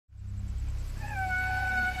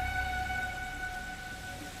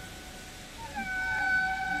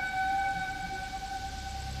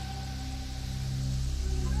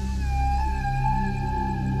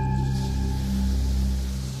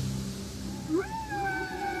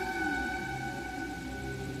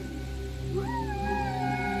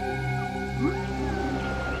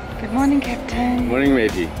Good morning, Captain. Morning,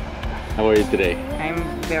 matey. How are you today? I'm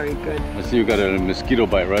very good. I see you got a mosquito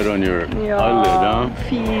bite right on your eyelid, huh?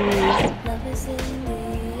 Fees.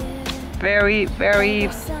 Very, very,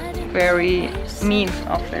 very mean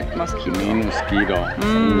of that mosquito. Mean mosquito.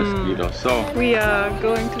 Mean mosquito. So we are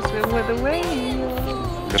going to swim with the whales.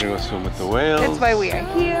 We're gonna go swim with the whales. That's why we are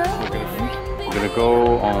here. We're gonna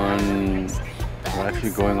go on. We're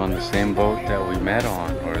actually going on the same boat that we met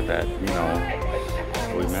on, or that we met on.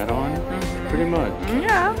 Pretty much.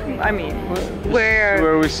 Yeah, I mean,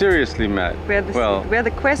 where we seriously met. Where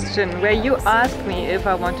the question, where you asked me if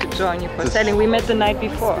I want to join you for sailing, we met the night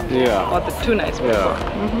before. Yeah. Or the 2 nights before.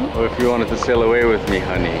 Yeah. Or if you wanted to sail away with me,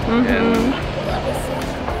 honey. And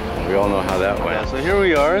we all know how that went. So here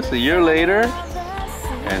we are, it's a year later,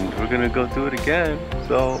 and we're gonna go do it again.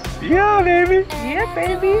 So, yeah, baby. Yeah,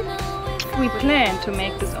 baby. We plan to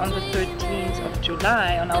make this on the 13th of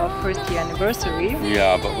July, on our 1st year anniversary.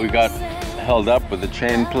 Yeah, but we got held up with the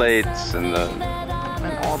chain plates and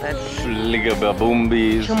all that.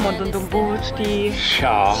 Fligababoombies.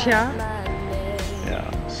 Yeah,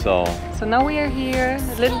 so now we are here,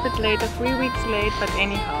 a little bit later, 3 weeks late, but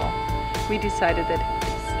anyhow, we decided that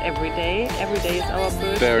it's every day. Every day is our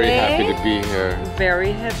birthday. Very happy to be here.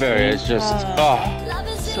 Very happy. It's just,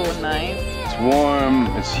 so nice. It's warm,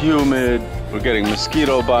 it's humid, we're getting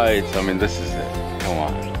mosquito bites. I mean, this is it. Come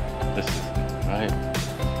on. This is it, right?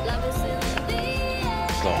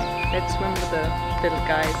 So, let's swim with the little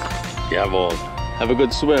guys. Yeah, well, have a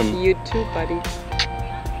good swim. You too, buddy.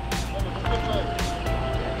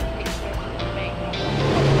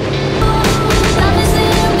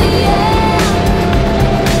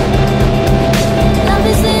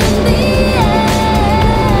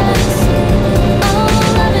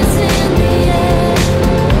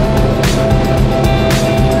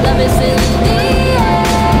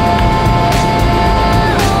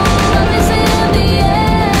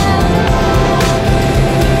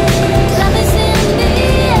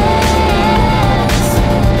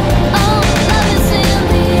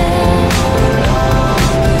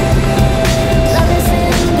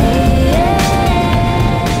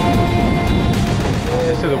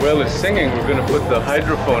 Singing, we're going to put the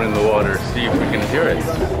hydrophone in the water, see if we can hear it.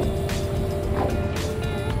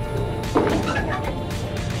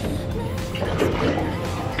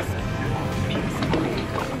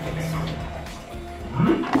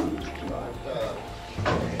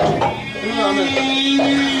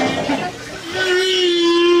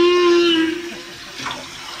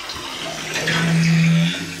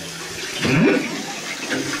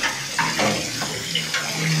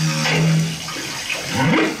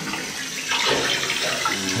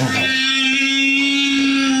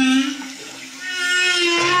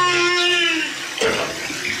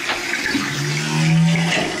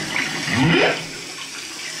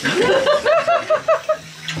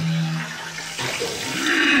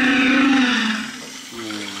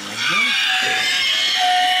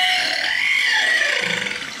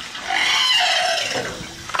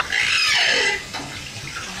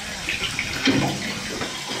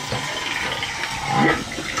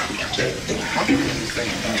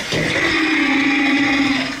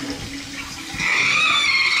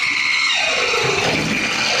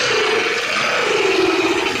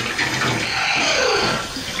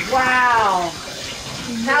 Wow,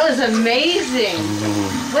 that was amazing.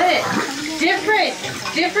 What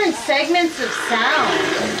different segments of sound.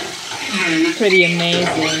 Pretty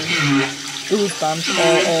amazing. Goosebumps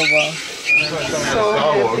all over. So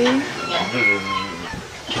happy.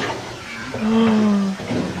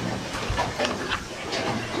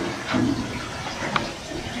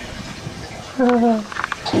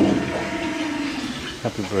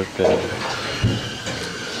 Happy birthday.